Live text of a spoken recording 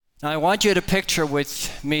Now, I want you to picture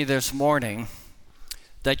with me this morning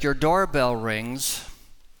that your doorbell rings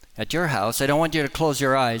at your house. I don't want you to close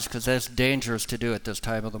your eyes because that's dangerous to do at this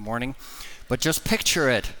time of the morning. But just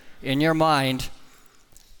picture it in your mind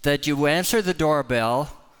that you answer the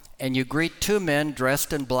doorbell and you greet two men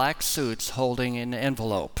dressed in black suits holding an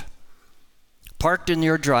envelope. Parked in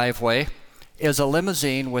your driveway is a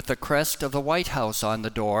limousine with the crest of the White House on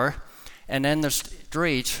the door, and in the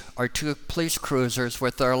street are two police cruisers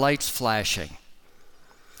with their lights flashing.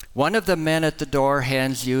 One of the men at the door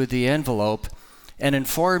hands you the envelope and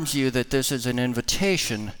informs you that this is an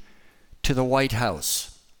invitation to the White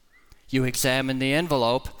House. You examine the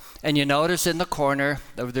envelope and you notice in the corner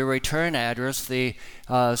of the return address the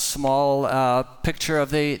small picture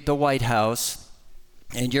of the White House,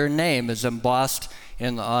 and your name is embossed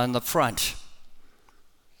on the front.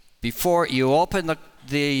 Before you open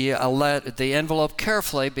the envelope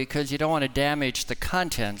carefully because you don't want to damage the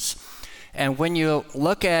contents. And when you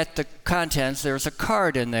look at the contents, there's a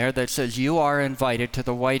card in there that says you are invited to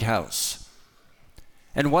the White House.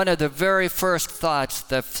 And one of the very first thoughts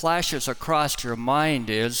that flashes across your mind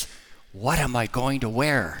is, what am I going to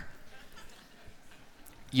wear?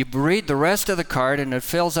 You read the rest of the card and it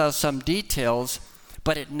fills out some details,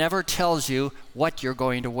 but it never tells you what you're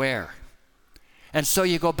going to wear. And so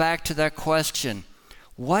you go back to that question,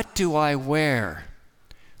 what do I wear?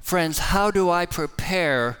 Friends, how do I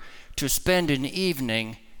prepare to spend an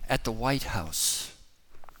evening at the White House?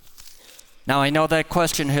 Now, I know that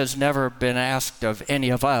question has never been asked of any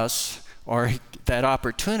of us, or that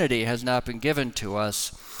opportunity has not been given to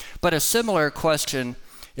us, but a similar question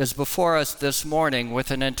is before us this morning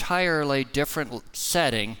with an entirely different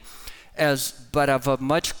setting, but of a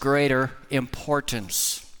much greater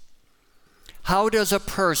importance. How does a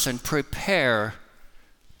person prepare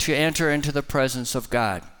to enter into the presence of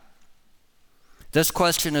God? This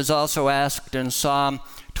question is also asked in Psalm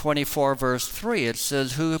 24, verse 3. It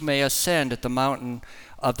says, who may ascend at the mountain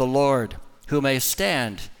of the Lord? Who may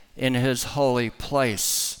stand in his holy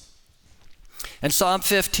place? And Psalm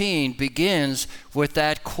 15 begins with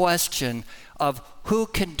that question of who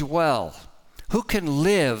can dwell, who can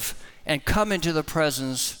live and come into the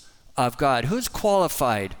presence of God? Who's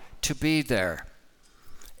qualified to be there?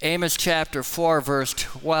 Amos chapter 4, verse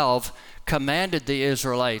 12 commanded the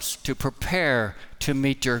Israelites to prepare to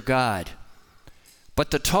meet your God. But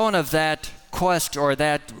the tone of that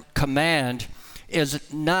that command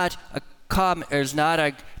is not a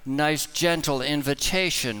nice, gentle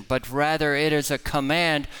invitation, but rather it is a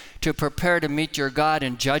command to prepare to meet your God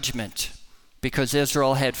in judgment, because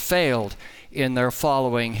Israel had failed in their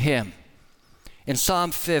following him. In Psalm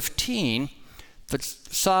 15, the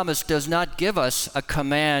psalmist does not give us a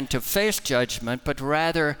command to face judgment, but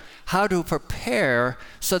rather how to prepare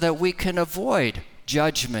so that we can avoid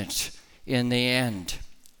judgment in the end.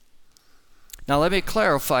 Now let me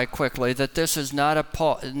clarify quickly that this is not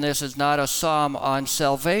a psalm on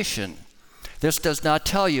salvation. This does not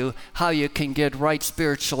tell you how you can get right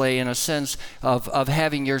spiritually in a sense of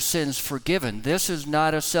having your sins forgiven. This is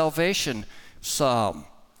not a salvation psalm,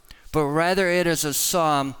 but rather it is a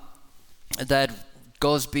psalm that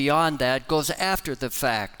goes beyond that, goes after the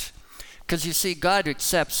fact. Because you see, God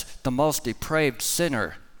accepts the most depraved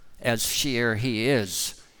sinner as she or he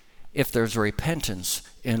is, if there's repentance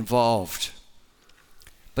involved.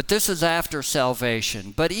 But this is after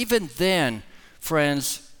salvation. But even then,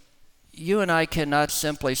 friends, you and I cannot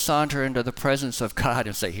simply saunter into the presence of God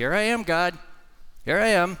and say, here I am, God. Here I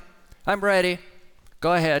am. I'm ready.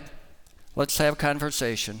 Go ahead. Let's have a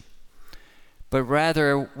conversation. But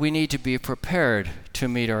rather, we need to be prepared to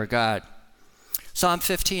meet our God. Psalm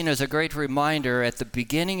 15 is a great reminder at the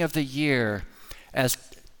beginning of the year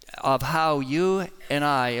of how you and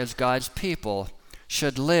I, as God's people,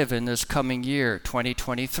 should live in this coming year,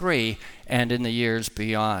 2023, and in the years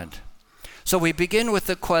beyond. So we begin with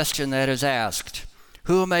the question that is asked,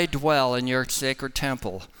 who may dwell in your sacred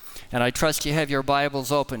temple? And I trust you have your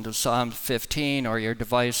Bibles open to Psalm 15 or your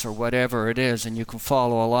device or whatever it is, and you can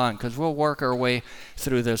follow along, because we'll work our way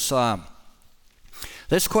through this psalm.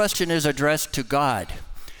 This question is addressed to God.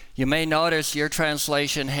 You may notice your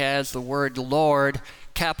translation has the word Lord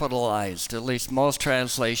capitalized, at least most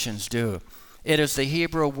translations do. It is the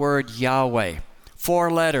Hebrew word Yahweh,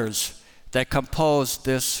 4 letters that compose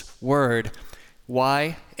this word,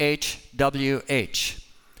 YHWH.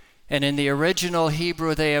 And in the original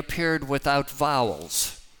Hebrew, they appeared without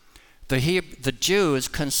vowels. The Jews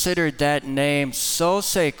considered that name so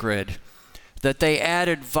sacred that they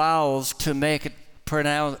added vowels to make it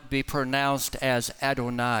be pronounced as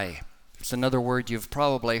Adonai. It's another word you've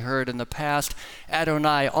probably heard in the past.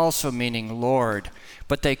 Adonai also meaning Lord.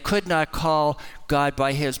 But they could not call God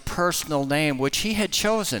by his personal name, which he had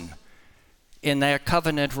chosen in their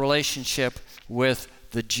covenant relationship with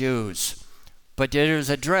the Jews. But it is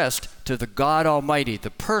addressed to the God Almighty,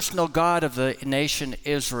 the personal God of the nation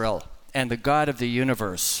Israel and the God of the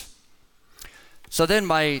universe. So then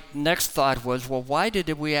my next thought was, well, why did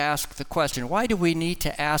we ask the question? Why do we need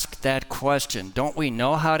to ask that question? Don't we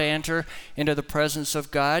know how to enter into the presence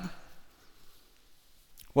of God?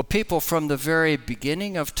 Well, people from the very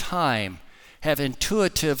beginning of time have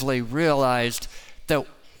intuitively realized that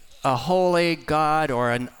a holy God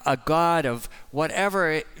or a God of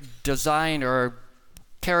whatever design or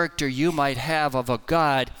character you might have of a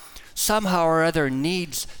God somehow or other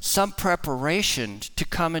needs some preparation to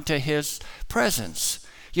come into his presence.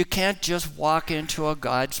 You can't just walk into a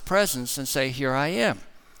God's presence and say, here I am.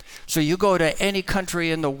 So you go to any country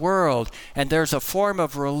in the world and there's a form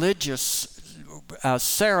of religious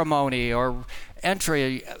ceremony or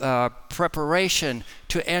entry preparation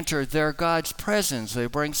to enter their God's presence. They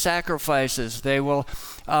bring sacrifices. They will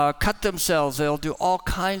cut themselves. They'll do all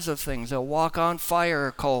kinds of things. They'll walk on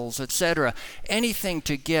fire coals, etc. Anything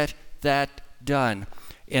to get that done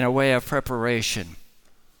in a way of preparation.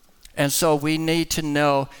 And so we need to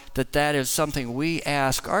know that that is something we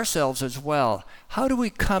ask ourselves as well. How do we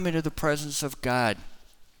come into the presence of God?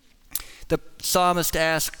 The psalmist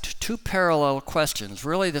asked two parallel questions,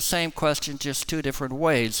 really the same question, just two different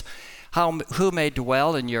ways. Who may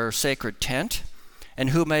dwell in your sacred tent, and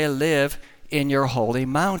who may live in your holy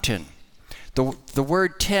mountain? The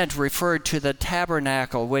word tent referred to the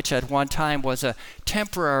tabernacle, which at one time was a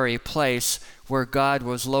temporary place where God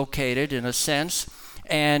was located in a sense.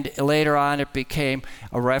 And later on it became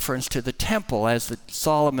a reference to the temple, as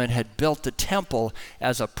Solomon had built the temple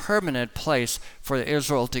as a permanent place for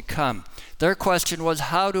Israel to come. Their question was,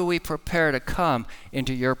 how do we prepare to come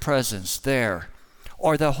into your presence there?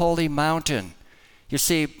 Or the holy mountain. You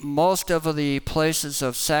see, most of the places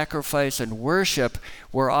of sacrifice and worship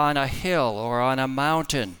were on a hill or on a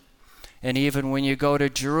mountain. And even when you go to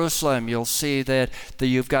Jerusalem, you'll see that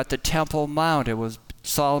you've got the Temple Mount.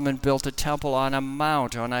 Solomon built a temple on a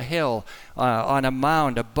mount, on a hill, on a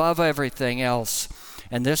mound above everything else.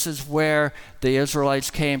 And this is where the Israelites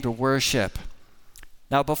came to worship.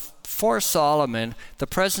 Now, before Solomon, the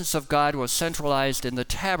presence of God was centralized in the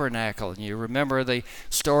tabernacle. And you remember the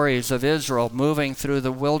stories of Israel moving through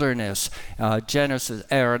the wilderness, Exodus,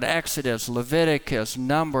 Leviticus,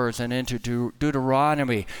 Numbers, and into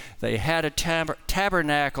Deuteronomy. They had a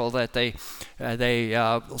tabernacle that they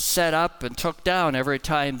set up and took down every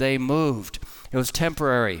time they moved. It was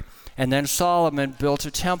temporary. And then Solomon built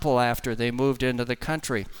a temple after they moved into the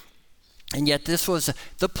country. And yet this was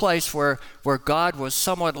the place where God was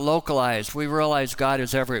somewhat localized. We realize God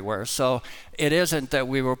is everywhere. So it isn't that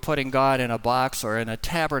we were putting God in a box or in a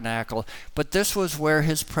tabernacle, but this was where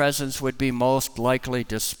his presence would be most likely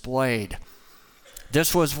displayed.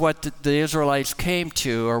 This was what the Israelites came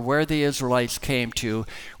to, or where the Israelites came to,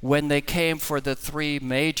 when they came for the three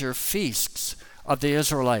major feasts of the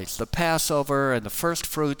Israelites, the Passover and the first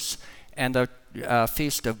fruits and the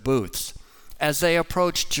Feast of Booths. As they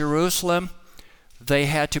approached Jerusalem, they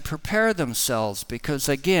had to prepare themselves because,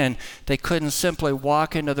 again, they couldn't simply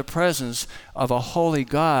walk into the presence of a holy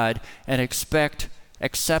God and expect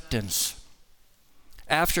acceptance.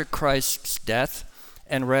 After Christ's death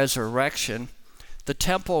and resurrection, the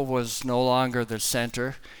temple was no longer the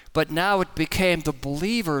center, but now it became the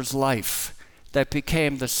believer's life that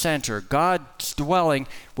became the center. God's dwelling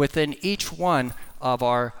within each one of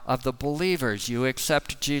the believers. You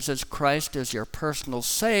accept Jesus Christ as your personal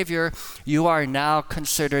Savior, you are now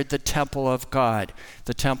considered the temple of God,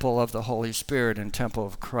 the temple of the Holy Spirit and temple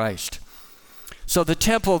of Christ. So the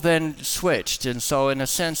temple then switched, and so in a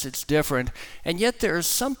sense it's different, and yet there is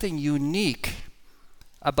something unique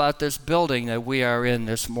about this building that we are in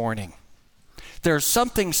this morning. There's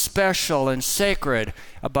something special and sacred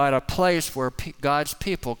about a place where God's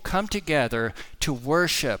people come together to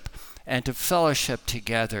worship and to fellowship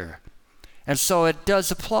together. And so it does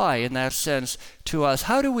apply in that sense to us.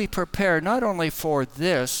 How do we prepare not only for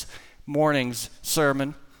this morning's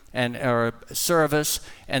sermon or service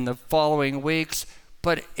and the following weeks,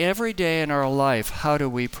 but every day in our life, how do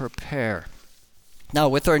we prepare? Now,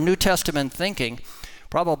 with our New Testament thinking,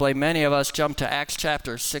 probably many of us jump to Acts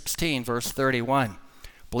chapter 16, verse 31.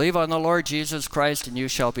 Believe on the Lord Jesus Christ and you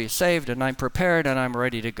shall be saved, and I'm prepared and I'm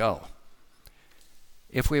ready to go.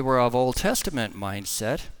 If we were of Old Testament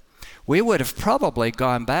mindset, we would have probably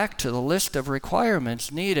gone back to the list of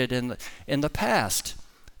requirements needed in the past.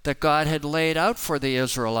 that God had laid out for the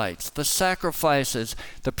Israelites, the sacrifices,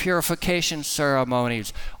 the purification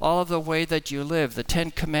ceremonies, all of the way that you live, the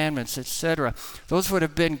 10 Commandments, etc. Those would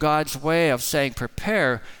have been God's way of saying,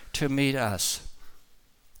 prepare to meet us.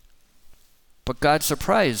 But God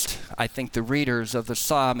surprised, I think, the readers of the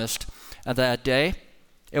psalmist of that day.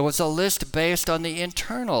 It was a list based on the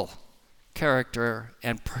internal character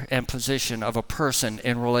and position of a person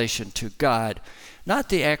in relation to God, not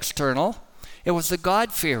the external. It was the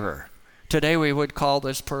God-fearer. Today we would call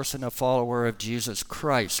this person a follower of Jesus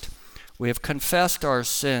Christ. We have confessed our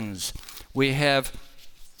sins. We have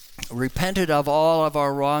repented of all of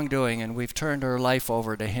our wrongdoing, and we've turned our life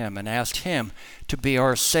over to Him and asked Him to be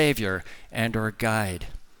our Savior and our guide.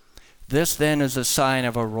 This then is a sign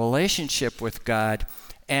of a relationship with God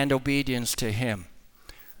and obedience to Him.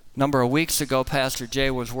 A number of weeks ago, Pastor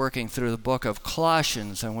Jay was working through the book of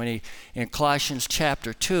Colossians, and in Colossians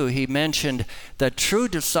chapter 2, he mentioned that true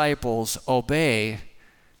disciples obey,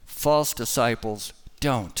 false disciples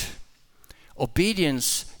don't.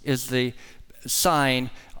 Obedience is the sign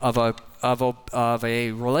of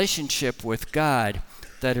a relationship with God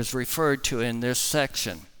that is referred to in this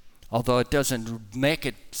section. Although it doesn't make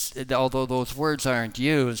it, although those words aren't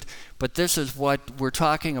used, but this is what we're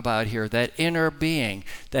talking about here, that inner being,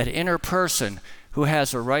 that inner person who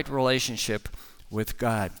has a right relationship with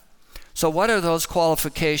God. So what are those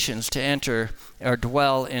qualifications to enter or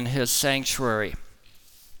dwell in His sanctuary?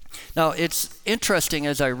 Now, it's interesting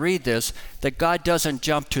as I read this that God doesn't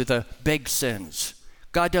jump to the big sins.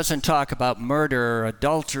 God doesn't talk about murder,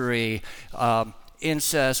 adultery,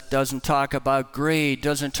 incest, doesn't talk about greed,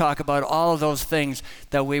 doesn't talk about all of those things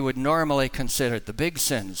that we would normally consider the big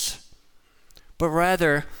sins. But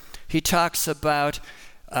rather, He talks about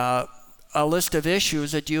a list of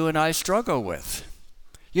issues that you and I struggle with.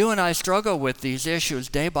 You and I struggle with these issues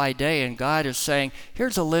day by day, and God is saying,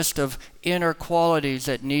 here's a list of inner qualities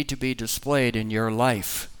that need to be displayed in your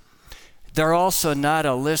life. They're also not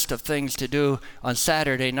a list of things to do on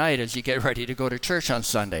Saturday night as you get ready to go to church on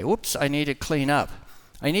Sunday. Whoops, I need to clean up.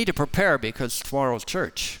 I need to prepare because tomorrow's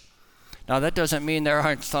church. Now, that doesn't mean there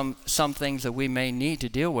aren't some things that we may need to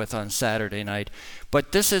deal with on Saturday night,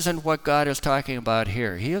 but this isn't what God is talking about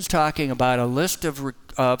here. He is talking about a list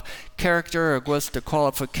of character, a list of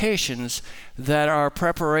qualifications that are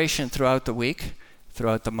preparation throughout the week,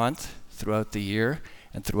 throughout the month, throughout the year,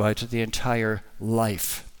 and throughout the entire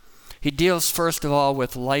life. He deals first of all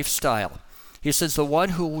with lifestyle. He says the one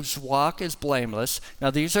whose walk is blameless. Now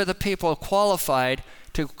these are the people qualified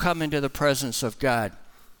to come into the presence of God.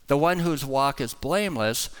 The one whose walk is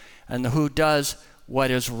blameless and who does what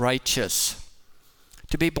is righteous.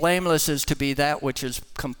 To be blameless is to be that which is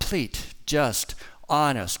complete, just,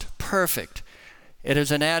 honest, perfect. It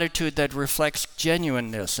is an attitude that reflects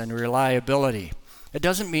genuineness and reliability. It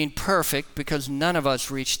doesn't mean perfect because none of us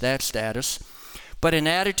reach that status, but an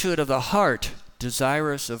attitude of the heart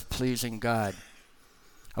desirous of pleasing God.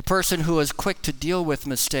 A person who is quick to deal with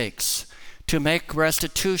mistakes, to make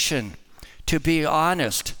restitution, to be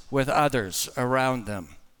honest with others around them.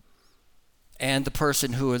 And the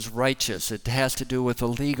person who is righteous. It has to do with a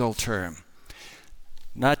legal term.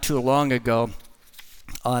 Not too long ago,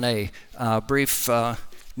 on a brief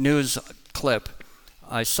news clip,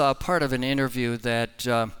 I saw part of an interview that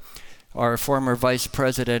our former Vice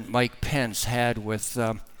President Mike Pence had with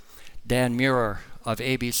Dan Muir of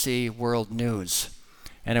ABC World News.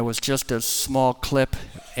 And it was just a small clip,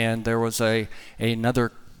 and there was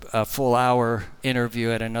another full hour interview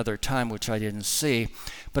at another time, which I didn't see.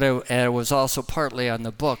 But it was also partly on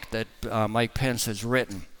the book that Mike Pence has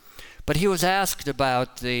written. But he was asked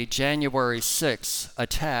about the January 6th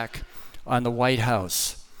attack on the White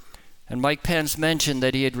House. And Mike Pence mentioned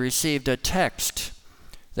that he had received a text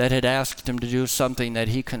that had asked him to do something that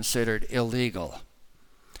he considered illegal.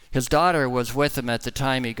 His daughter was with him at the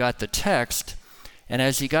time he got the text, and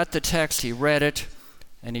as he got the text, he read it,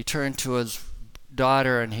 and he turned to his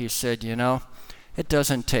daughter and he said, you know, it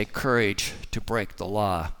doesn't take courage to break the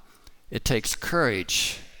law. It takes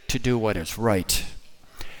courage to do what is right.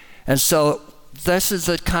 And so this is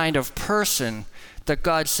the kind of person that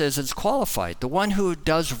God says is qualified, the one who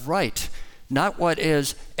does right. Not what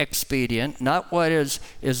is expedient, not what we're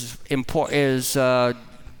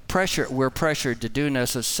pressured to do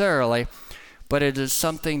necessarily, but it is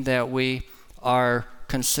something that we are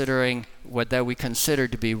considering, that we consider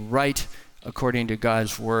to be right according to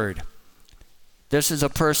God's word. This is a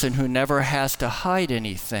person who never has to hide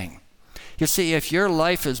anything. You see, if your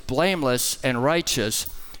life is blameless and righteous,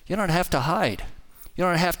 you don't have to hide. You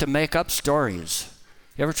don't have to make up stories.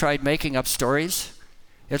 You ever tried making up stories?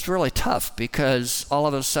 it's really tough because all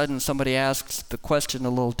of a sudden somebody asks the question a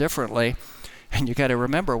little differently, and you got to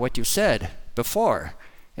remember what you said before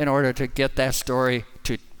in order to get that story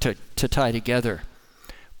to tie together.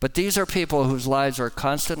 But these are people whose lives are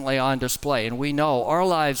constantly on display, and we know our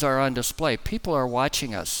lives are on display. People are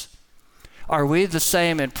watching us. Are we the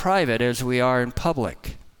same in private as we are in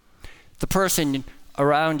public? The person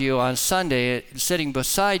around you on Sunday, sitting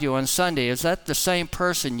beside you on Sunday, is that the same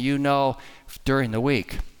person you know during the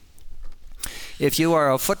week? If you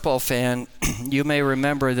are a football fan, you may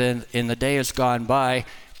remember that in the days gone by,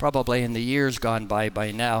 probably in the years gone by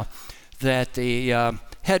now, that the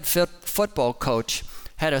head football coach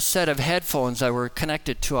had a set of headphones that were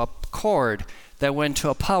connected to a cord that went to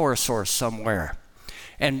a power source somewhere.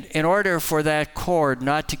 And in order for that cord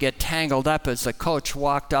not to get tangled up as the coach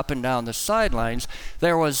walked up and down the sidelines,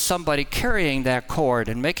 there was somebody carrying that cord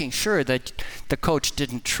and making sure that the coach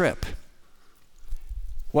didn't trip.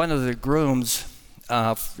 One of the grooms,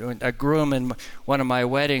 a groom in one of my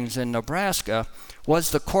weddings in Nebraska,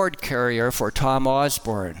 was the cord carrier for Tom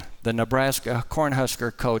Osborne, the Nebraska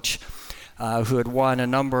Cornhusker coach who had won a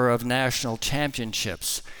number of national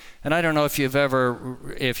championships. And I don't know if you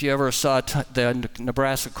ever saw the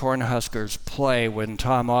Nebraska Cornhuskers play when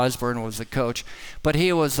Tom Osborne was the coach, but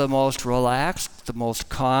he was the most relaxed, the most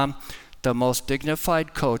calm, the most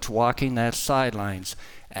dignified coach walking that sidelines.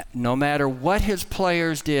 No matter what his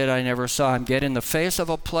players did, I never saw him get in the face of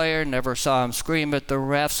a player, never saw him scream at the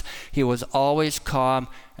refs. He was always calm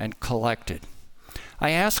and collected.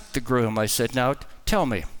 I asked the groom, I said, now tell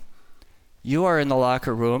me, you are in the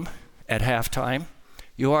locker room at halftime.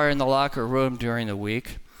 You are in the locker room during the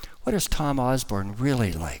week. What is Tom Osborne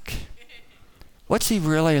really like? What's he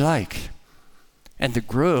really like? And the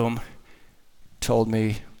groom told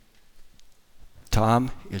me, Tom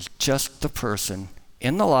is just the person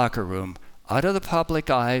in the locker room, out of the public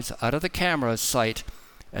eyes, out of the camera's sight,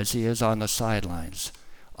 as he is on the sidelines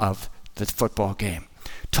of the football game.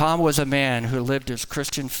 Tom was a man who lived his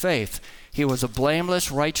Christian faith. He was a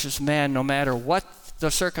blameless, righteous man no matter what the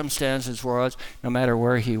circumstances were, no matter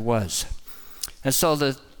where he was. And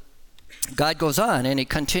so God goes on and he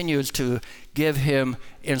continues to give him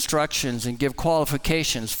instructions and give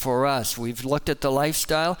qualifications for us. We've looked at the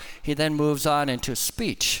lifestyle. He then moves on into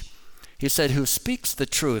speech. He said, who speaks the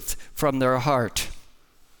truth from their heart.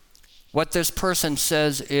 What this person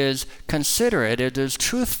says is, consider it. It is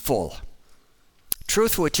truthful.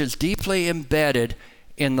 Truth which is deeply embedded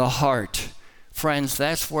in the heart. Friends,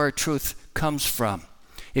 that's where truth comes from.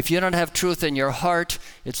 If you don't have truth in your heart,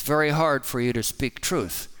 it's very hard for you to speak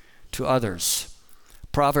truth to others.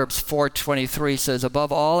 Proverbs 4:23 says,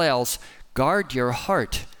 above all else, guard your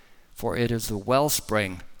heart, for it is the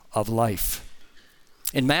wellspring of life.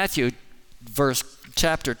 In Matthew,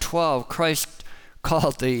 chapter 12, Christ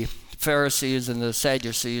called the Pharisees and the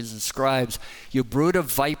Sadducees and scribes, you brood of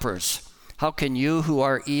vipers, how can you who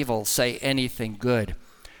are evil say anything good?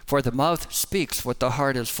 For the mouth speaks what the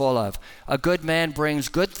heart is full of. A good man brings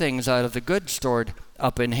good things out of the good stored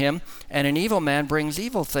up in him, and an evil man brings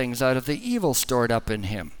evil things out of the evil stored up in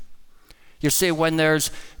him. You see, when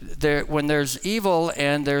there's evil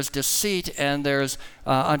and there's deceit and there's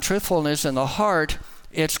untruthfulness in the heart,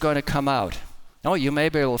 it's going to come out. No, you may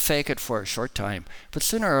be able to fake it for a short time, but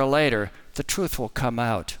sooner or later, the truth will come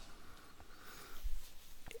out.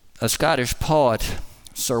 A Scottish poet,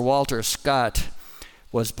 Sir Walter Scott,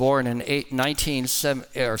 was born in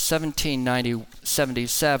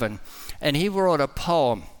 1777, and he wrote a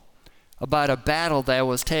poem about a battle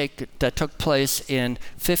that took place in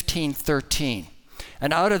 1513.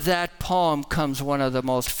 And out of that poem comes one of the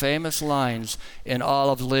most famous lines in all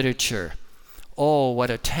of literature. Oh, what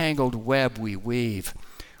a tangled web we weave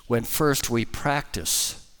when first we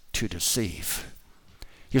practice to deceive.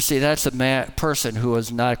 You see, that's a person who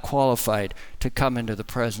is not qualified to come into the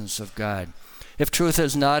presence of God. If truth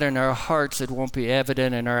is not in our hearts, it won't be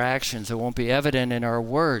evident in our actions. It won't be evident in our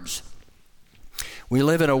words. We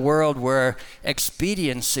live in a world where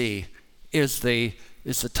expediency is the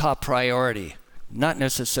top priority, not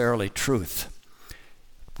necessarily truth.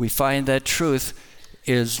 We find that truth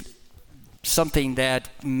is something that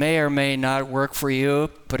may or may not work for you,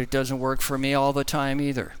 but it doesn't work for me all the time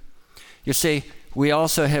either. You see, we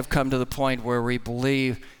also have come to the point where we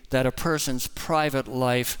believe that a person's private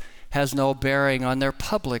life has no bearing on their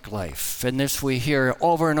public life. And this we hear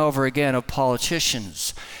over and over again of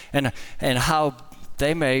politicians and how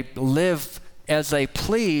they may live as they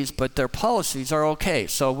please, but their policies are okay,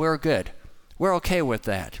 so we're good. We're okay with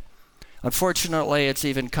that. Unfortunately, it's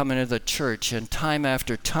even come into the church, and time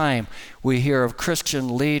after time we hear of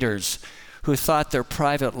Christian leaders who thought their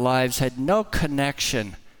private lives had no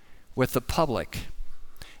connection with the public.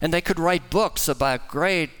 And they could write books about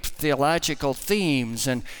great theological themes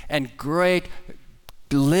and great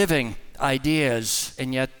living ideas,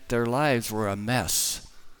 and yet their lives were a mess.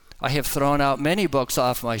 I have thrown out many books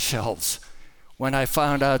off my shelves when I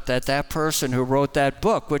found out that that person who wrote that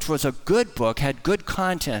book, which was a good book, had good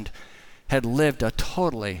content, had lived a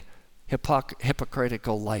totally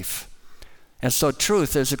hypocritical life. And so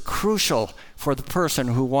truth is crucial for the person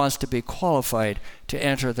who wants to be qualified to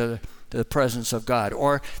enter the presence of God.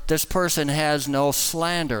 Or this person has no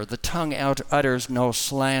slander. The tongue utters no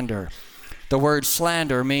slander. The word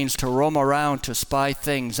slander means to roam around, to spy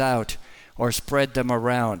things out, or spread them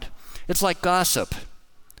around. It's like gossip.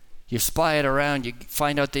 You spy it around, you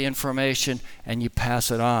find out the information, and you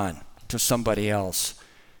pass it on to somebody else.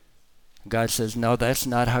 God says, no, that's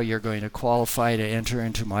not how you're going to qualify to enter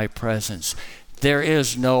into my presence. There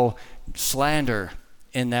is no slander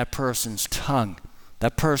in that person's tongue.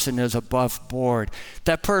 That person is above board.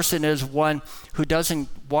 That person is one who doesn't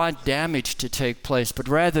want damage to take place, but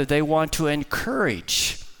rather they want to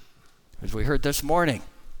encourage. As we heard this morning,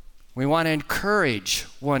 we want to encourage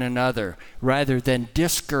one another rather than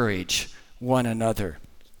discourage one another.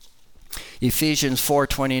 Ephesians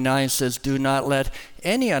 4:29 says, do not let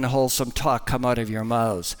any unwholesome talk come out of your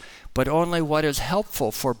mouths, but only what is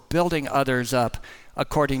helpful for building others up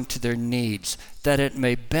according to their needs, that it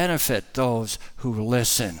may benefit those who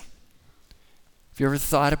listen. Have you ever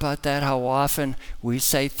thought about that, how often we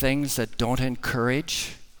say things that don't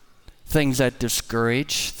encourage, things that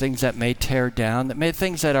discourage, things that may tear down,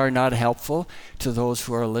 things that are not helpful to those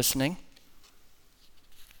who are listening?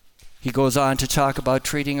 He goes on to talk about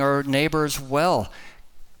treating our neighbors well,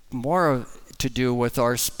 more to do with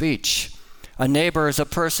our speech. A neighbor is a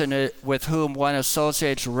person with whom one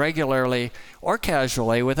associates regularly or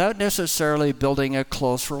casually without necessarily building a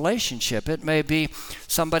close relationship. It may be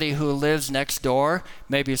somebody who lives next door,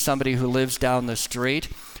 maybe somebody who lives down the street,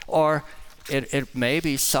 or it may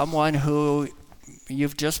be someone who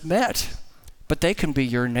you've just met, but they can be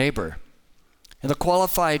your neighbor. And the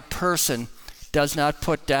qualified person does not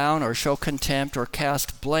put down or show contempt or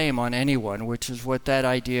cast blame on anyone, which is what that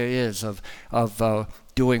idea is of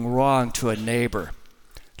doing wrong to a neighbor.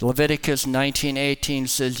 Leviticus 19:18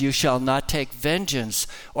 says, you shall not take vengeance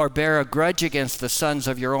or bear a grudge against the sons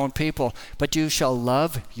of your own people, but you shall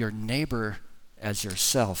love your neighbor as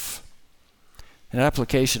yourself. In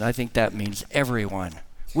application, I think that means everyone.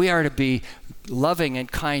 We are to be loving and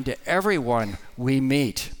kind to everyone we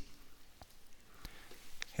meet.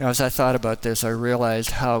 As I thought about this, I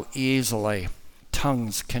realized how easily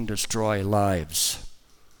tongues can destroy lives.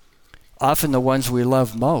 Often the ones we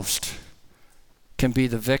love most can be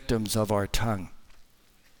the victims of our tongue.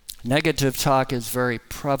 Negative talk is very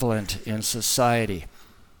prevalent in society.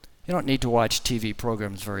 You don't need to watch TV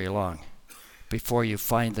programs very long before you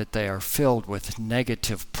find that they are filled with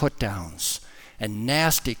negative put-downs and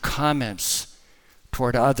nasty comments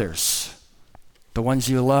toward others, the ones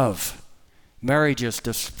you love. Marriages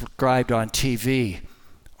described on TV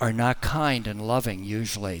are not kind and loving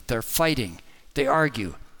usually. They're fighting, they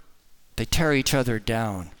argue, they tear each other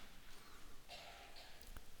down.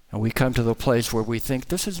 And we come to the place where we think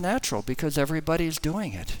this is natural because everybody's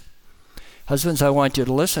doing it. Husbands, I want you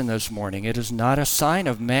to listen this morning. It is not a sign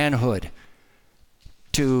of manhood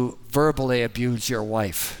to verbally abuse your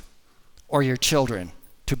wife or your children,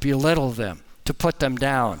 to belittle them, to put them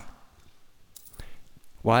down.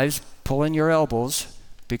 Wives, pull in your elbows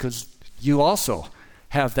because you also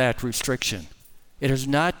have that restriction. It is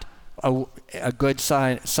not a good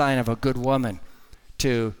sign of a good woman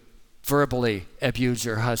to verbally abuse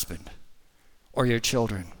your husband or your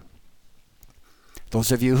children.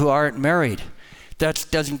 Those of you who aren't married, that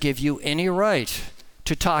doesn't give you any right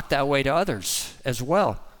to talk that way to others as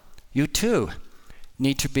well. You too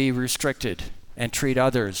need to be restricted and treat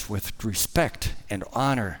others with respect and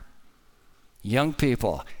honor. Young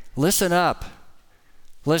people, listen up.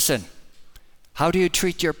 Listen. How do you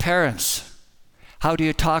treat your parents? How do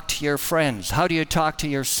you talk to your friends? How do you talk to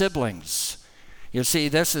your siblings? You see,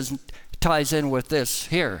 this ties in with this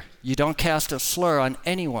here. You don't cast a slur on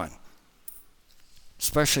anyone,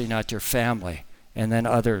 especially not your family, and then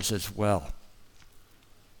others as well.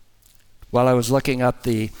 While I was looking up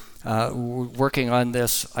working on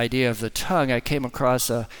this idea of the tongue, I came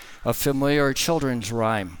across a familiar children's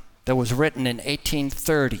rhyme that was written in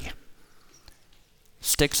 1830.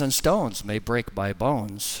 Sticks and stones may break my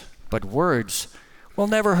bones, but words will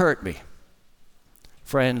never hurt me.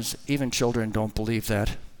 Friends, even children don't believe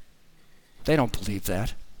that. They don't believe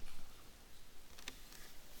that.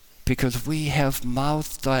 Because we have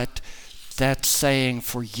mouthed that saying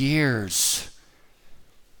for years.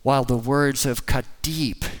 while the words have cut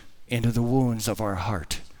deep into the wounds of our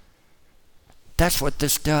heart. That's what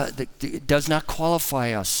this does. It does not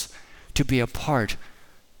qualify us to be a part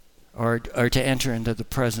or to enter into the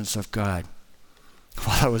presence of God.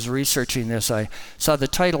 While I was researching this, I saw the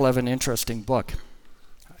title of an interesting book.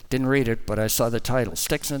 I didn't read it, but I saw the title.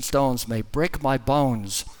 Sticks and stones may break my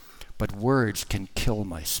bones, but words can kill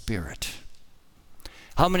my spirit.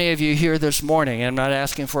 How many of you here this morning, and I'm not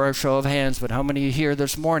asking for a show of hands, but how many of you here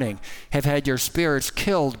this morning have had your spirits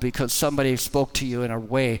killed because somebody spoke to you in a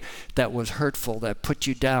way that was hurtful, that put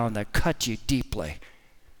you down, that cut you deeply?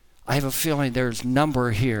 I have a feeling there's a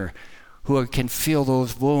number here who can feel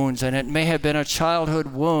those wounds, and it may have been a childhood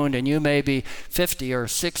wound, and you may be 50 or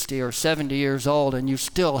 60 or 70 years old, and you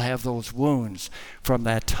still have those wounds from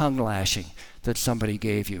that tongue lashing that somebody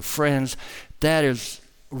gave you. Friends, that is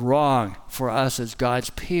wrong for us as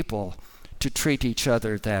God's people to treat each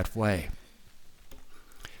other that way.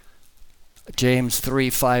 James 3,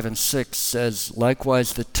 5, and 6 says,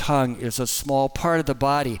 likewise the tongue is a small part of the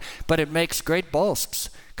body, but it makes great boasts.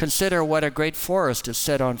 Consider what a great forest is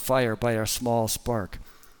set on fire by a small spark.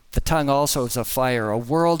 The tongue also is a fire, a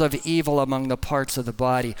world of evil among the parts of the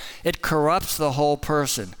body. It corrupts the whole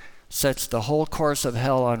person, sets the whole course of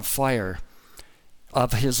hell on fire,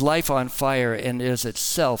 of his life on fire, and is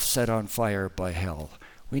itself set on fire by hell.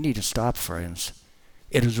 We need to stop, friends.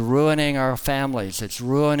 It is ruining our families. It's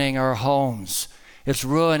ruining our homes. It's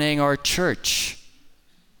ruining our church.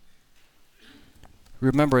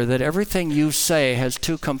 Remember that everything you say has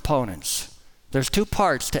two components. There's two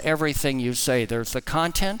parts to everything you say. There's the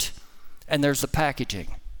content and there's the packaging.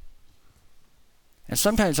 And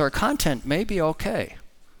sometimes our content may be okay,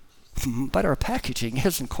 but our packaging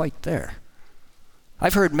isn't quite there.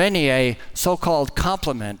 I've heard many a so-called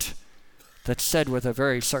compliment that's said with a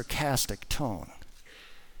very sarcastic tone.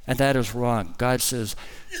 And that is wrong. God says,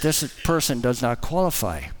 this person does not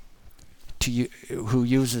qualify who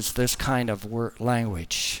uses this kind of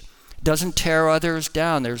language. Doesn't tear others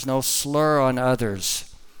down. There's no slur on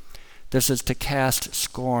others. This is to cast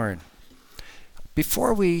scorn.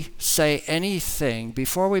 Before we say anything,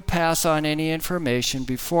 before we pass on any information,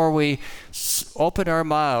 before we open our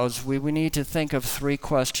mouths, we need to think of three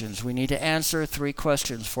questions. We need to answer three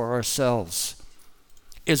questions for ourselves.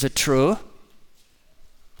 Is it true?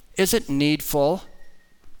 Is it needful?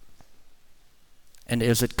 And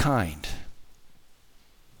is it kind?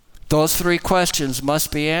 Those three questions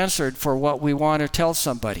must be answered for what we want to tell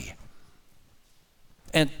somebody.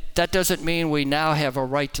 And that doesn't mean we now have a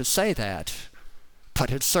right to say that.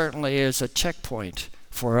 But it certainly is a checkpoint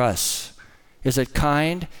for us. Is it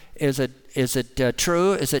kind? Is it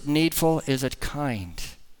true? Is it needful? Is it kind?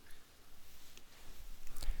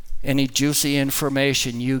 Any juicy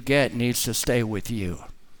information you get needs to stay with you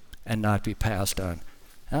and not be passed on.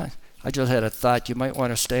 I just had a thought. You might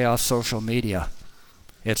want to stay off social media.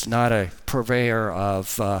 It's not a purveyor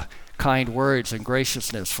of kind words and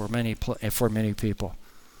graciousness for many people.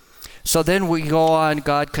 So then we go on.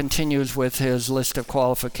 God continues with his list of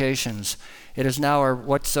qualifications. It is now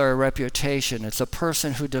what's our reputation? It's a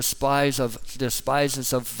person who despises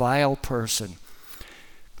a vile person.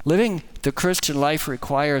 Living the Christian life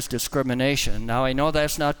requires discrimination. Now I know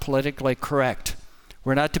that's not politically correct.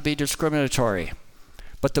 We're not to be discriminatory.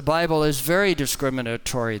 But the Bible is very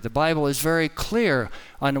discriminatory. The Bible is very clear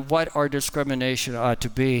on what our discrimination ought to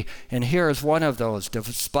be. And here is one of those: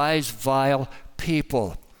 despise vile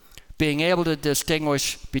people. Being able to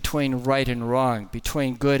distinguish between right and wrong,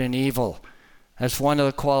 between good and evil. That's one of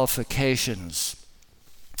the qualifications.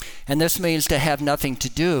 And this means to have nothing to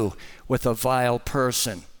do with a vile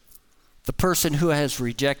person. The person who has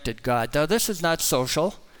rejected God. Now, this is not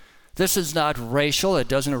social. This is not racial. It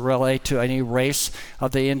doesn't relate to any race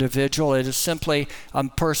of the individual. It is simply a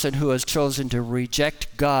person who has chosen to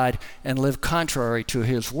reject God and live contrary to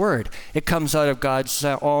his word. It comes out of God's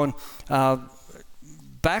own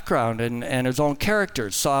background and his own character.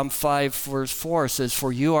 Psalm 5 verse 4 says,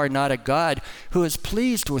 "For you are not a God who is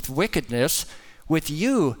pleased with wickedness. With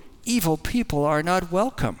you, evil people are not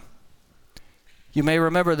welcome." You may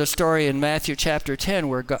remember the story in Matthew chapter 10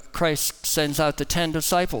 where Christ sends out the 10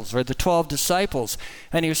 disciples or the 12 disciples.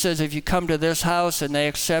 And he says, if you come to this house and they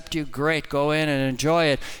accept you, great, go in and enjoy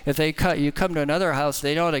it. If you come to another house,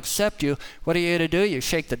 they don't accept you, what are you going to do? You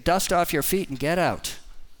shake the dust off your feet and get out.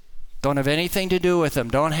 Don't have anything to do with them.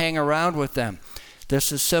 Don't hang around with them.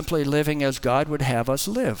 This is simply living as God would have us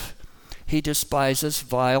live. He despises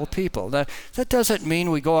vile people. Now, that doesn't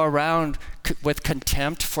mean we go around with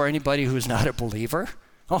contempt for anybody who's not a believer.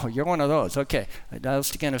 Oh, you're one of those. Okay, I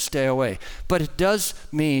was going to stay away. But it does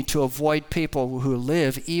mean to avoid people who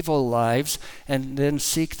live evil lives and then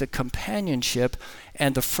seek the companionship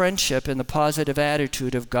and the friendship and the positive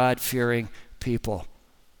attitude of God-fearing people.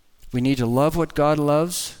 We need to love what God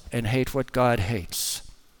loves and hate what God hates.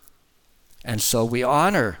 And so we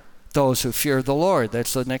honor those who fear the Lord.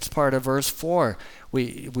 That's the next part of verse 4.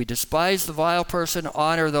 We despise the vile person,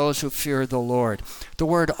 honor those who fear the Lord. The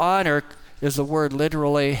word honor is the word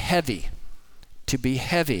literally heavy, to be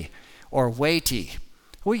heavy or weighty.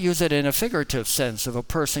 We use it in a figurative sense of a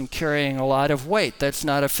person carrying a lot of weight. That's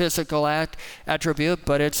not a physical attribute,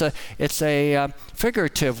 but it's a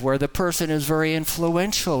figurative where the person is very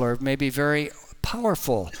influential or maybe very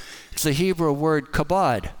powerful. It's the Hebrew word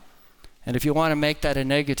kabod. And if you want to make that a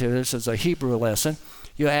negative, this is a Hebrew lesson,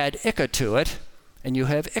 you add ikka to it, and you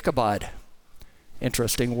have Ichabod.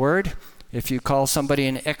 Interesting word. If you call somebody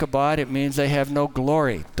an Ichabod, it means they have no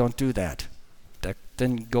glory. Don't do that.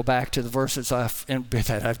 Then go back to the verses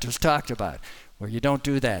that I've just talked about, where you don't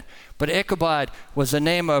do that. But Ichabod was the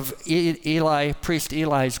name of Eli, priest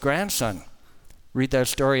Eli's grandson. Read that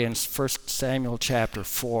story in 1 Samuel chapter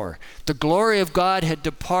 4. The glory of God had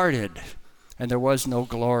departed, and there was no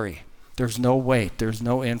glory. There's no weight. There's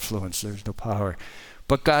no influence. There's no power.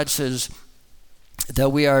 But God says that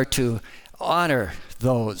we are to honor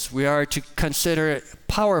those. We are to consider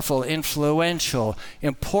powerful, influential,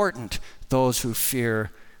 important, those who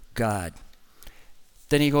fear God.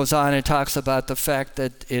 Then he goes on and talks about the fact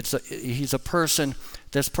that he's a person,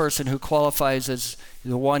 this person who qualifies as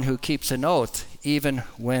the one who keeps an oath, even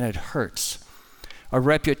when it hurts. A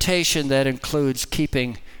reputation that includes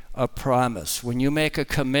keeping a promise. When you make a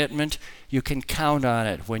commitment, you can count on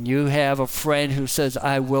it. When you have a friend who says,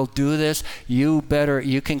 I will do this, you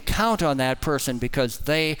can count on that person because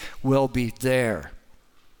they will be there.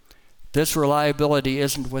 This reliability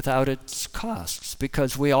isn't without its costs,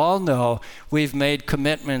 because we all know we've made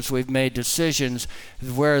commitments, we've made decisions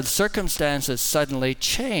where the circumstances suddenly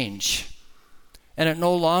change. And it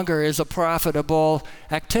no longer is a profitable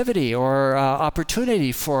activity or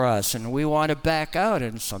opportunity for us, and we want to back out,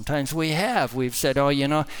 and sometimes we have. We've said,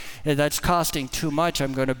 that's costing too much,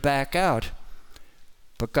 I'm going to back out.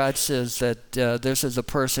 But God says that this is a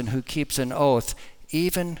person who keeps an oath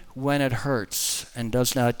even when it hurts and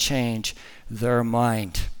does not change their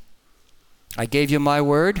mind. I gave you my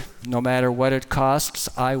word, no matter what it costs,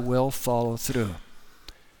 I will follow through.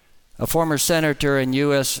 A former senator and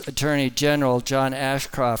U.S. Attorney General John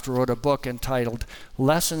Ashcroft wrote a book entitled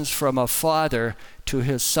Lessons from a Father to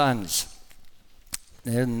His Sons.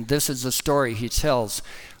 And this is the story he tells.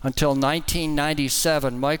 Until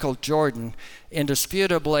 1997, Michael Jordan,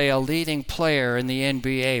 indisputably a leading player in the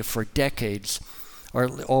NBA for decades, or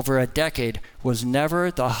over a decade, was never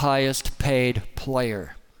the highest paid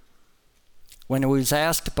player. When he was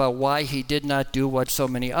asked about why he did not do what so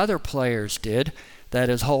many other players did, that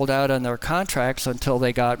is, hold out on their contracts until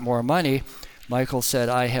they got more money, Michael said,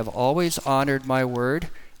 I have always honored my word.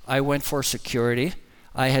 I went for security.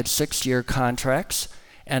 I had 6-year contracts,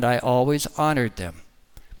 and I always honored them.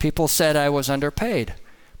 People said I was underpaid,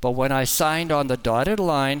 but when I signed on the dotted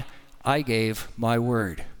line, I gave my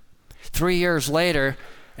word. 3 years later,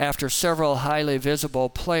 after several highly visible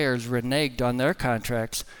players reneged on their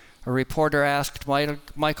contracts, a reporter asked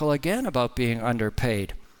Michael again about being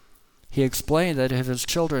underpaid. He explained that if his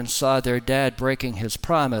children saw their dad breaking his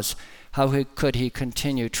promise, how could he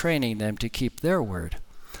continue training them to keep their word?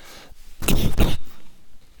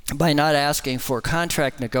 By not asking for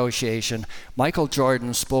contract negotiation, Michael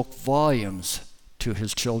Jordan spoke volumes to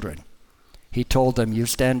his children. He told them, you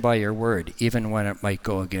stand by your word, even when it might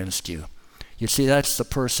go against you. You see, that's the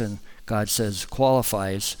person God says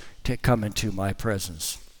qualifies to come into my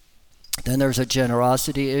presence. Then there's a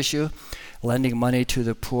generosity issue, lending money to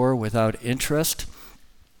the poor without interest.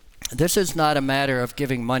 This is not a matter of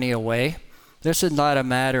giving money away. This is not a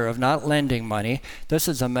matter of not lending money. This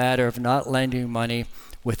is a matter of not lending money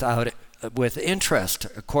with interest,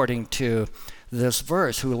 according to this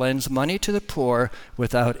verse, who lends money to the poor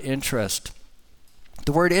without interest.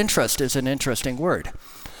 The word interest is an interesting word.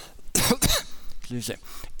 Excuse me.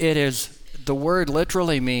 The word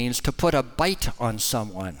literally means to put a bite on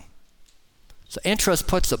someone. So interest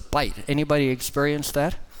puts a bite. Anybody experience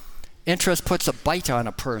that? Interest puts a bite on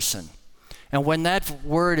a person. And when that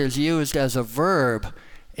word is used as a verb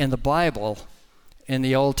in the Bible, in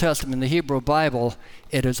the Old Testament, in the Hebrew Bible,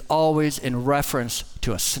 it is always in reference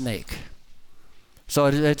to a snake. So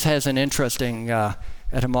it has an interesting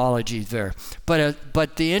etymology there.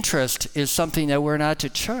 But the interest is something that we're not to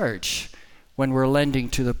charge when we're lending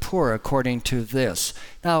to the poor, according to this.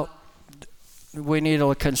 Now, we need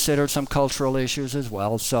to consider some cultural issues as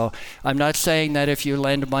well. So I'm not saying that if you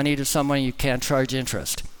lend money to someone, you can't charge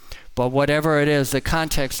interest. But whatever it is, the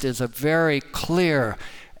context is a very clear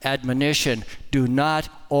admonition. Do not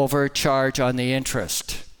overcharge on the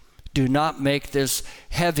interest. Do not make this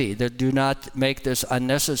heavy. Do not make this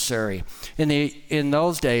unnecessary. In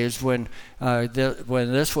those days when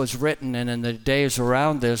this was written, and in the days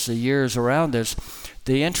around this, the years around this,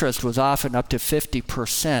 the interest was often up to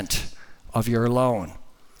 50% of your loan.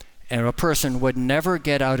 And a person would never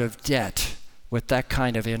get out of debt with that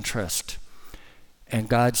kind of interest. And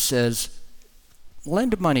God says,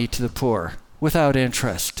 lend money to the poor without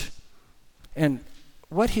interest. And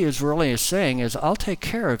what he is really saying is, I'll take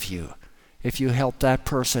care of you if you help that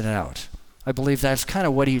person out. I believe that's kind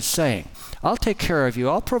of what he's saying. I'll take care of you.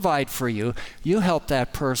 I'll provide for you. You help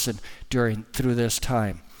that person through this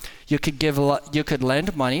time. You could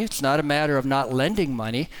lend money. It's not a matter of not lending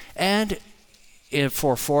money. And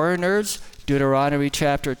for foreigners, Deuteronomy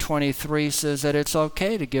chapter 23 says that it's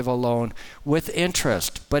okay to give a loan with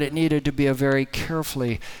interest, but it needed to be a very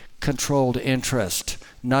carefully controlled interest,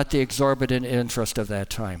 not the exorbitant interest of that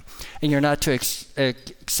time. And you're not to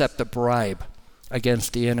accept a bribe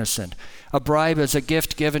against the innocent. A bribe is a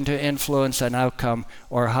gift given to influence an outcome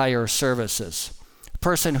or hire services. A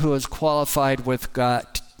person who is qualified with God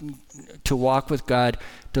to walk with God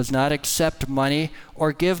does not accept money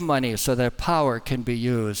or give money so that power can be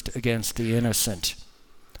used against the innocent.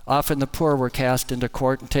 Often the poor were cast into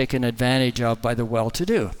court and taken advantage of by the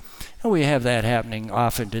well-to-do. And we have that happening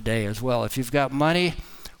often today as well. If you've got money,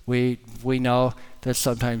 we know that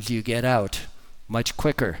sometimes you get out much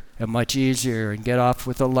quicker and much easier and get off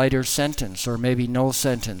with a lighter sentence or maybe no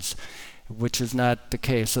sentence, which is not the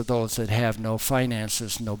case of those that have no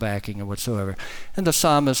finances, no backing whatsoever. And the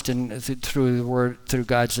psalmist, through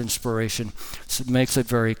God's inspiration, makes it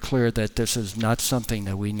very clear that this is not something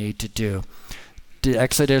that we need to do.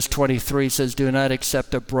 Exodus 23 says, do not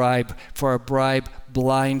accept a bribe, for a bribe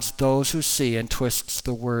blinds those who see and twists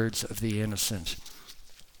the words of the innocent.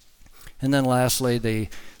 And then lastly, the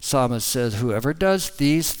psalmist says, whoever does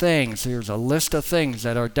these things, here's a list of things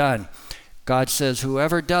that are done. God says,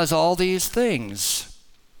 whoever does all these things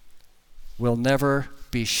will never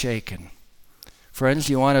be shaken. Friends,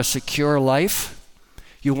 you want a secure life?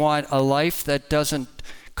 You want a life that doesn't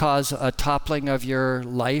cause a toppling of your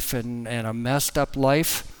life and a messed up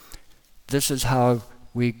life? This is how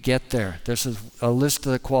we get there. This is a list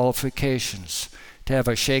of the qualifications to have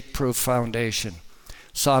a shake-proof foundation.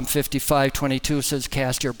 Psalm 55:22 says,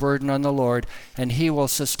 cast your burden on the Lord, and he will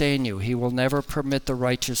sustain you. He will never permit the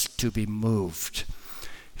righteous to be moved.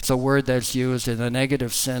 It's a word that's used in a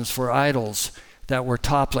negative sense for idols that were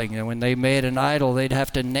toppling. And when they made an idol, they'd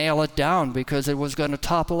have to nail it down because it was going to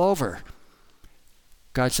topple over.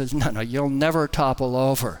 God says, no, you'll never topple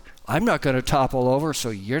over. I'm not going to topple over, so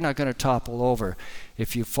you're not going to topple over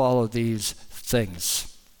if you follow these things.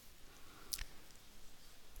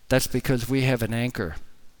 That's because we have an anchor.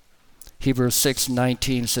 Hebrews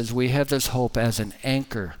 6:19 says, we have this hope as an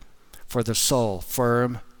anchor for the soul,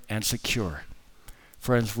 firm and secure.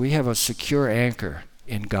 Friends, we have a secure anchor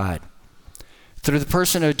in God. Through the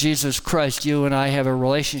person of Jesus Christ, you and I have a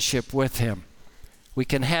relationship with him. We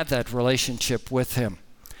can have that relationship with him.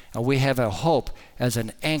 And we have a hope as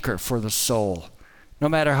an anchor for the soul. No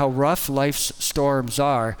matter how rough life's storms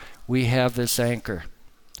are, we have this anchor.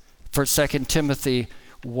 For 2 Timothy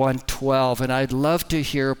 1:12, and I'd love to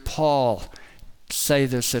hear Paul say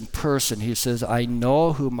this in person. He says, I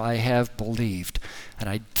know whom I have believed. And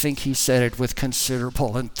I think he said it with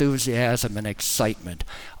considerable enthusiasm and excitement.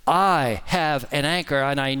 I have an anchor,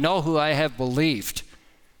 and I know who I have believed.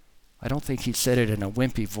 I don't think he said it in a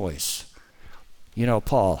wimpy voice. You know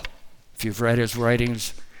Paul, if you've read his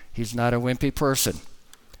writings, he's not a wimpy person.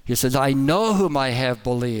 He says, I know whom I have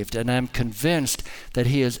believed, and I'm convinced that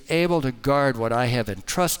he is able to guard what I have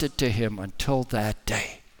entrusted to him until that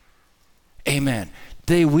day. Amen.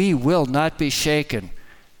 We will not be shaken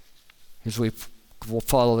as we will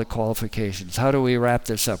follow the qualifications. How do we wrap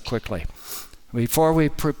this up quickly? Before we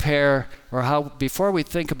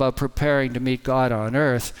think about preparing to meet God on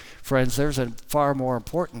earth, friends, there's a far more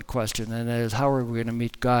important question, and that is, how are we going to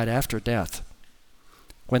meet God after death?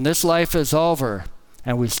 When this life is over,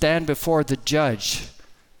 and we stand before the judge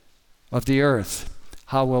of the earth,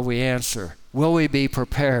 how will we answer? Will we be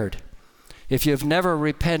prepared? If you've never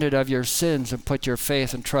repented of your sins and put your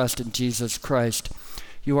faith and trust in Jesus Christ,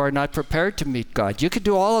 you are not prepared to meet God. You could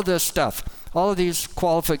do all of this stuff, all of these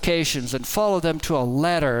qualifications, and follow them to a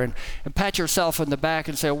letter and pat yourself on the back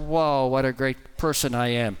and say, whoa, what a great person I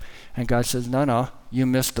am. And God says, no, you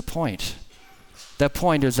missed the point. That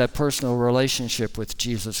point is that personal relationship with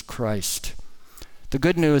Jesus Christ. The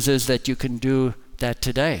good news is that you can do that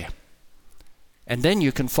today. And then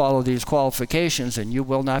you can follow these qualifications and you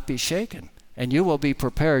will not be shaken. And you will be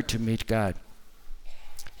prepared to meet God.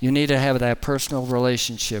 You need to have that personal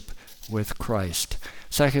relationship with Christ.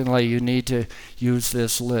 Secondly, you need to use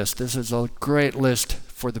this list. This is a great list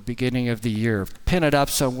for the beginning of the year. Pin it up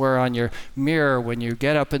somewhere on your mirror when you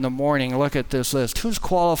get up in the morning. Look at this list. Who's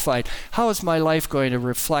qualified? How is my life going to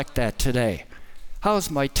reflect that today? How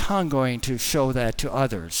is my tongue going to show that to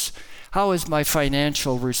others? How is my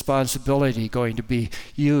financial responsibility going to be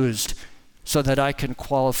used so that I can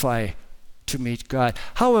qualify to meet God?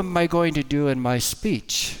 How am I going to do in my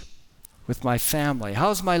speech with my family?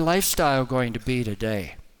 How's my lifestyle going to be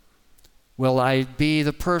today? Will I be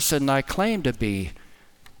the person I claim to be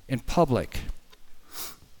in public?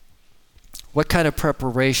 What kind of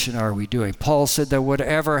preparation are we doing? Paul said that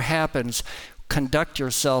whatever happens, conduct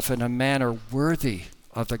yourself in a manner worthy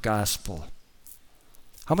of the gospel.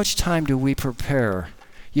 How much time do we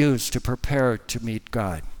use to prepare to meet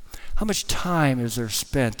God? How much time is there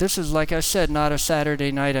spent? This is, like I said, not a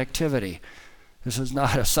Saturday night activity. This is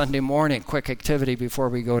not a Sunday morning quick activity before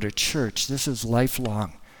we go to church. This is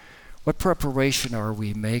lifelong. What preparation are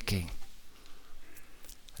we making?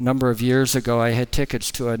 A number of years ago, I had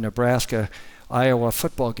tickets to a Nebraska-Iowa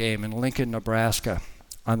football game in Lincoln, Nebraska,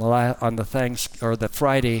 on the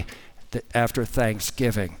Friday after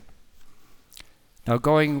Thanksgiving. Now,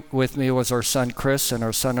 going with me was our son Chris and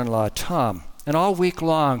our son-in-law Tom. And all week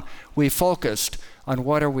long, we focused on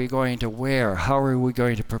what are we going to wear, how are we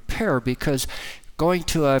going to prepare, because going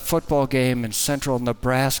to a football game in central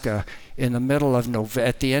Nebraska in the middle of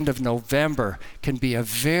at the end of November can be a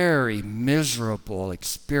very miserable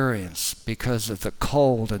experience because of the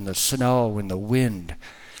cold and the snow and the wind.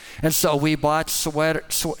 And so we bought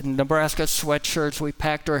Nebraska sweatshirts. We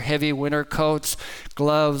packed our heavy winter coats,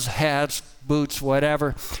 gloves, hats, boots,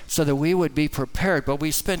 whatever, so that we would be prepared. But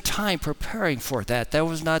we spent time preparing for that. That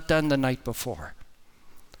was not done the night before.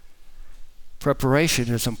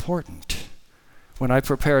 Preparation is important. When I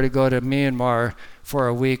prepare to go to Myanmar for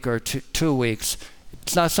a week or 2 weeks,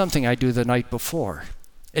 it's not something I do the night before.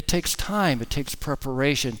 It takes time, it takes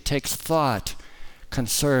preparation, it takes thought,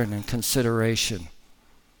 concern, and consideration.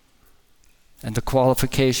 And the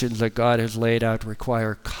qualifications that God has laid out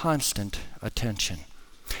require constant attention.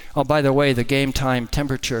 Oh, by the way, the game time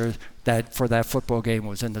temperature for that football game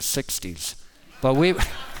was in the 60s. But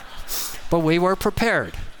we were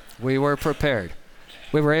prepared. We were prepared.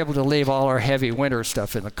 We were able to leave all our heavy winter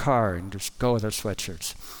stuff in the car and just go with our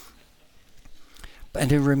sweatshirts. And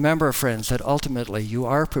to remember, friends, that ultimately you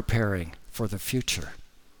are preparing for the future.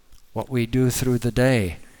 What we do through the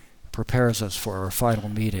day prepares us for our final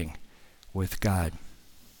meeting with God.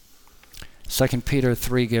 2 Peter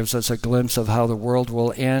 3 gives us a glimpse of how the world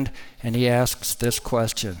will end, and he asks this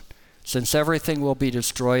question: since everything will be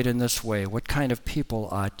destroyed in this way, what kind of people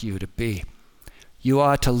ought you to be? You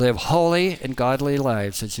ought to live holy and godly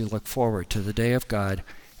lives as you look forward to the day of God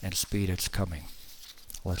and speed its coming.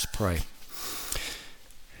 Let's pray.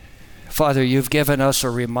 Father, you've given us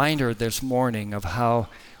a reminder this morning of how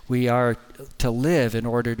we are to live in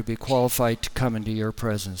order to be qualified to come into your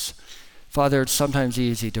presence. Father, it's sometimes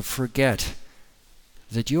easy to forget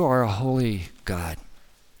that you are a holy God.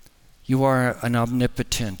 You are an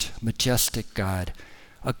omnipotent, majestic God,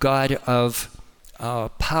 a God of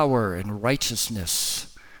power and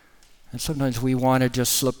righteousness. And sometimes we want to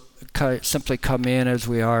just simply come in as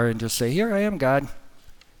we are and just say, here I am, God,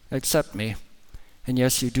 accept me. And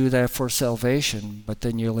yes, you do that for salvation, but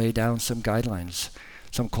then you lay down some guidelines,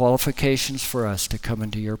 some qualifications for us to come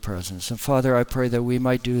into your presence. And Father, I pray that we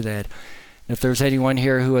might do that. If there's anyone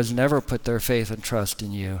here who has never put their faith and trust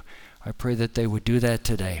in you, I pray that they would do that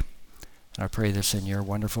today. And I pray this in your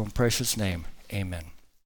wonderful and precious name. Amen.